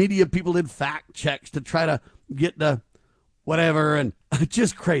these media people did fact checks to try to get the whatever, and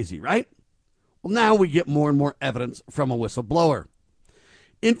just crazy, right? Well, now we get more and more evidence from a whistleblower.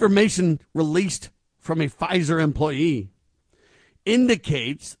 Information released from a Pfizer employee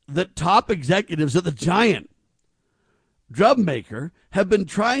indicates that top executives of the giant drug maker have been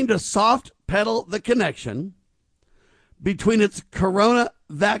trying to soft pedal the connection between its corona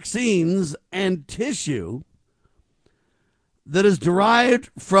vaccines and tissue that is derived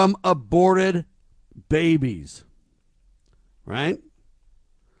from aborted babies, right?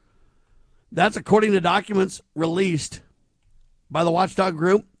 That's according to documents released by the watchdog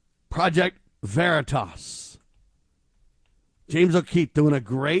group Project Veritas. James O'Keefe doing a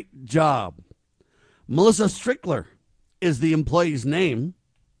great job. Melissa Strickler is the employee's name,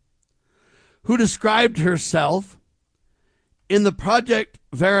 who described herself in the Project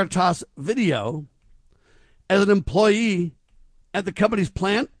Veritas video as an employee at the company's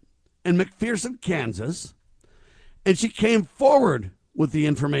plant in McPherson, Kansas, and she came forward with the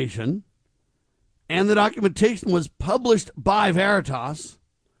information, and the documentation was published by Veritas.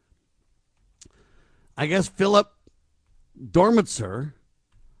 I guess Philip Dormitzer,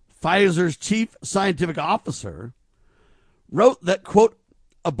 Pfizer's chief scientific officer, wrote that, quote,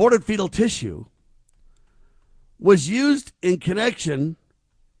 aborted fetal tissue was used in connection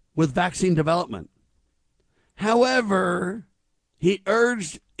with vaccine development. However, he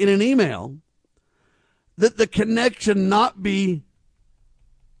urged in an email that the connection not be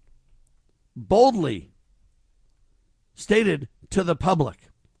boldly stated to the public.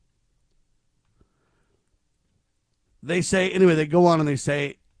 They say, anyway, they go on and they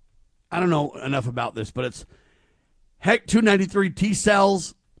say, I don't know enough about this, but it's HEC-293 T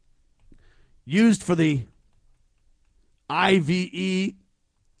cells used for the IVE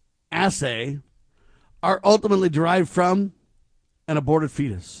assay are ultimately derived from an aborted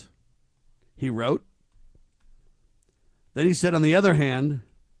fetus, he wrote. Then he said, on the other hand,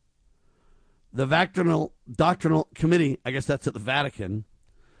 the Doctrinal Committee, I guess that's at the Vatican,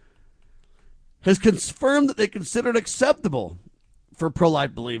 has confirmed that they consider it acceptable for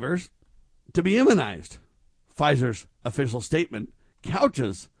pro-life believers to be immunized. Pfizer's official statement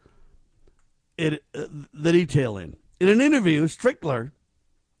couches the detail in. In an interview, Strickler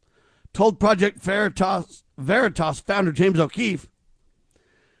told Project Veritas founder James O'Keefe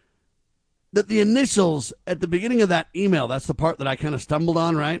that the initials at the beginning of that email, that's the part that I kind of stumbled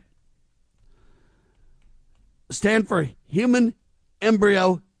on, right, stand for human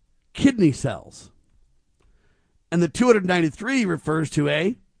embryo kidney cells. And the 293 refers to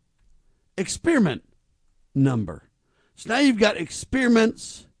a experiment number. So now you've got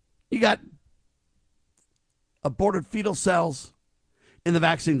experiments, you got aborted fetal cells in the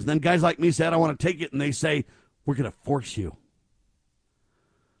vaccines. Then guys like me said, I want to take it, and they say, we're going to force you.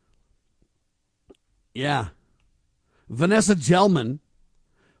 Yeah. Vanessa Gelman,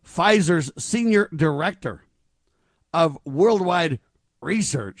 Pfizer's senior director of worldwide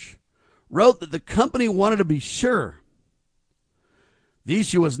research, wrote that the company wanted to be sure the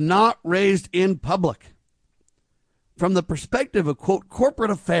issue was not raised in public. From the perspective of, quote, corporate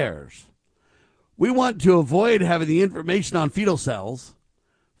affairs, we want to avoid having the information on fetal cells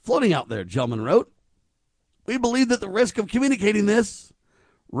floating out there, Gelman wrote. We believe that the risk of communicating this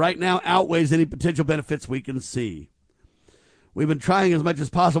right now outweighs any potential benefits we can see. We've been trying as much as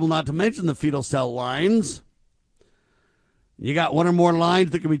possible not to mention the fetal cell lines. You got one or more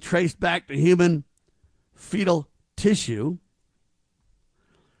lines that can be traced back to human fetal tissue.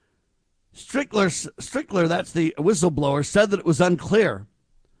 Strickler, that's the whistleblower, said that it was unclear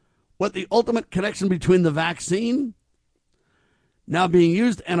what the ultimate connection between the vaccine now being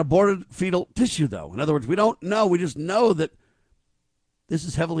used and aborted fetal tissue, though. In other words, we don't know. We just know that this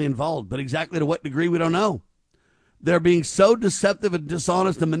is heavily involved, but exactly to what degree, we don't know. They're being so deceptive and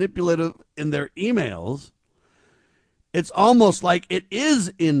dishonest and manipulative in their emails. It's almost like it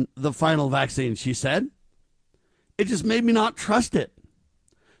is in the final vaccine, she said. It just made me not trust it.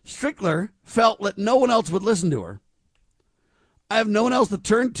 Strickler felt that no one else would listen to her. I have no one else to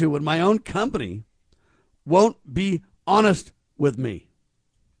turn to when my own company won't be honest with me.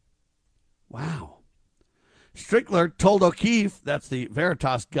 Wow. Strickler told O'Keefe, that's the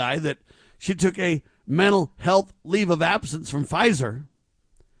Veritas guy, that she took a mental health leave of absence from Pfizer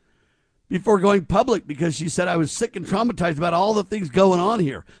before going public because she said, I was sick and traumatized about all the things going on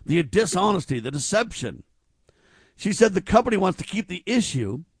here, the dishonesty, the deception. She said the company wants to keep the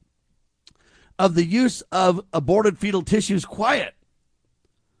issue of the use of aborted fetal tissues quiet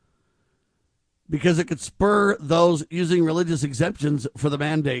because it could spur those using religious exemptions for the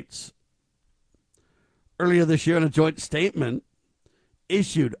mandates. Earlier this year, in a joint statement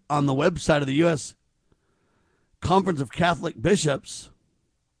issued on the website of the U.S. Conference of Catholic Bishops,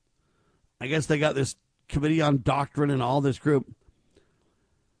 I guess they got this committee on doctrine and all this group,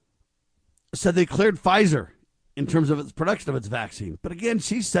 said they cleared Pfizer in terms of its production of its vaccine. But again,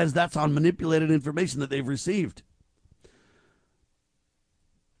 she says that's on manipulated information that they've received.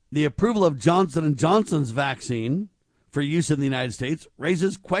 The approval of Johnson & Johnson's vaccine for use in the United States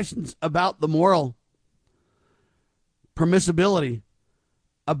raises questions about the moral permissibility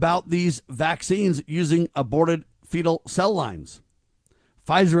about these vaccines using aborted fetal cell lines.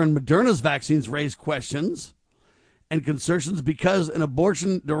 Pfizer and Moderna's vaccines raise questions and concerns because an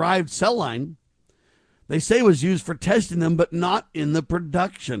abortion-derived cell line, they say, was used for testing them, but not in the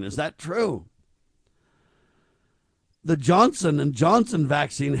production. Is that true? The Johnson & Johnson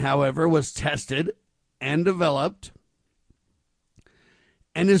vaccine, however, was tested and developed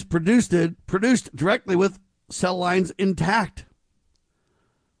and is produced directly with cell lines intact.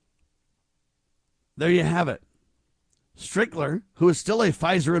 There you have it. Strickler, who is still a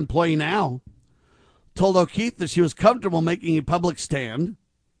Pfizer employee now, told O'Keefe that she was comfortable making a public stand.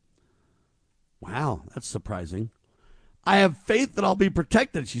 Wow, that's surprising. I have faith that I'll be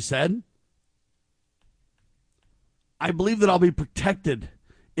protected, she said. I believe that I'll be protected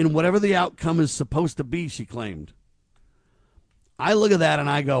in whatever the outcome is supposed to be, she claimed. I look at that and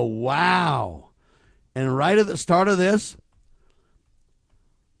I go, wow. And right at the start of this,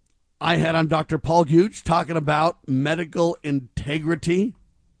 I had on Dr. Paul Gooch talking about medical integrity.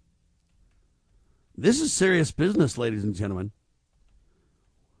 This is serious business, ladies and gentlemen.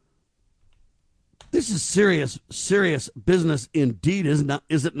 This is serious, serious business indeed,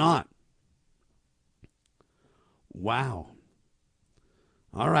 is it not? Wow.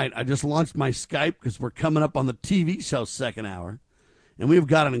 All right, I just launched my Skype because we're coming up on the TV show second hour, and we've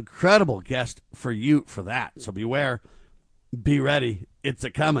got an incredible guest for you for that. So beware, be ready, it's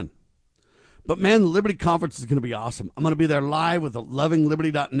a-coming. But man, the Liberty Conference is going to be awesome. I'm going to be there live with the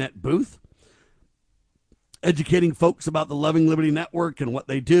LovingLiberty.net booth, educating folks about the Loving Liberty Network and what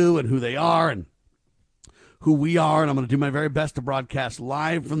they do and who they are and who we are, and I'm going to do my very best to broadcast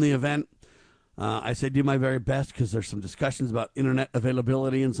live from the event. I say do my very best because there's some discussions about internet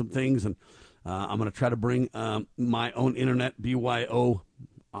availability and some things, and I'm going to try to bring my own internet, BYOI,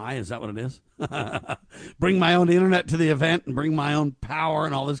 is that what it is? Bring my own internet to the event and bring my own power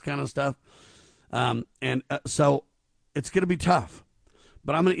and all this kind of stuff. So it's going to be tough.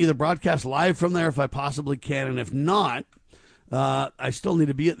 But I'm going to either broadcast live from there if I possibly can, and if not, I still need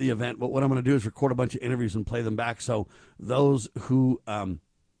to be at the event, but what I'm going to do is record a bunch of interviews and play them back so those who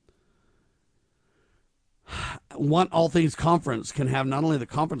want All Things Conference can have not only the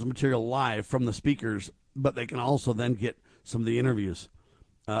conference material live from the speakers, but they can also then get some of the interviews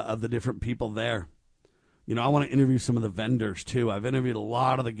of the different people there. You know, I want to interview some of the vendors, too. I've interviewed a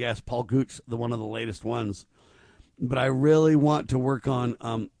lot of the guests. Paul Gooch, one of the latest ones. But I really want to work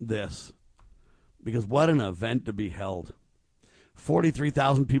on this because what an event to be held.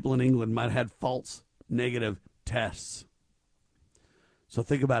 43,000 people in England might have had false negative tests. So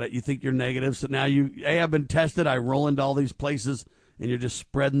think about it. You think you're negative, so now I've been tested, I roll into all these places, and you're just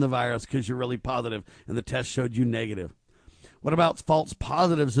spreading the virus because you're really positive, and the test showed you negative. What about false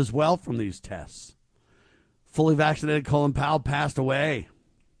positives as well from these tests? Fully vaccinated Colin Powell passed away.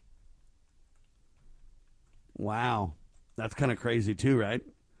 Wow. That's kind of crazy too, right?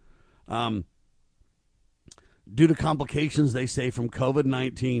 Due to complications, they say, from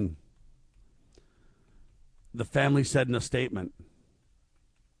COVID-19, the family said in a statement.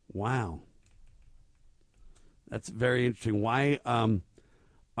 Wow. That's very interesting. Why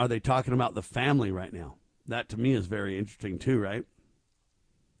are they talking about the family right now? That, to me, is very interesting, too, right?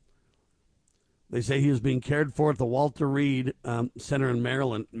 They say he was being cared for at the Walter Reed Center in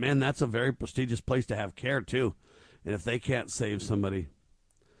Maryland. Man, that's a very prestigious place to have care, too. And if they can't save somebody,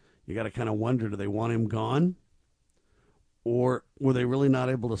 you got to kind of wonder, do they want him gone? Or were they really not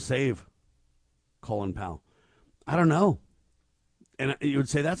able to save Colin Powell? I don't know. And you would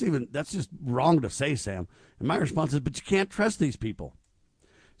say that's just wrong to say, Sam. And my response is, but you can't trust these people.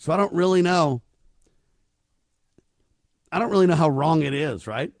 So I don't really know. I don't really know how wrong it is,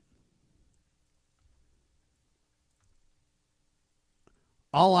 right?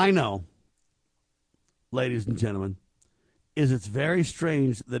 All I know, ladies and gentlemen, is it's very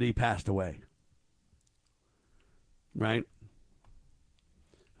strange that he passed away. Right?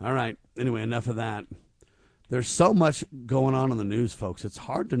 All right. Anyway, enough of that. There's so much going on in the news, folks. It's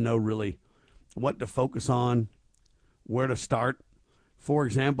hard to know really what to focus on, where to start. For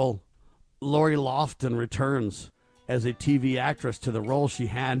example, Lori Loughlin returns as a TV actress to the role she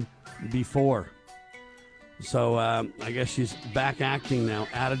had before. So I guess she's back acting now,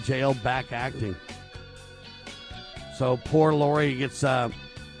 out of jail, back acting. So poor Lori gets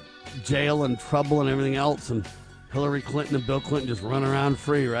jail and trouble and everything else, and Hillary Clinton and Bill Clinton just run around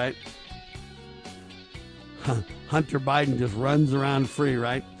free, right? Hunter Biden just runs around free,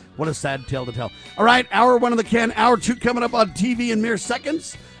 right? What a sad tale to tell. All right, hour one of the can, hour two coming up on TV in mere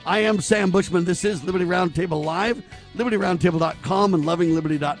seconds. I am Sam Bushman. This is Liberty Roundtable Live, LibertyRoundtable.com and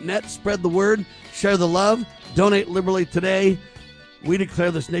LovingLiberty.net. Spread the word, share the love, donate liberally today. We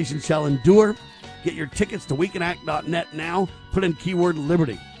declare this nation shall endure. Get your tickets to WeCanAct.net now. Put in keyword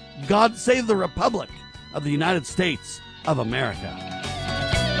Liberty. God save the Republic of the United States of America.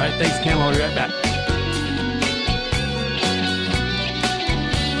 All right, thanks, Cam. I'll be right back.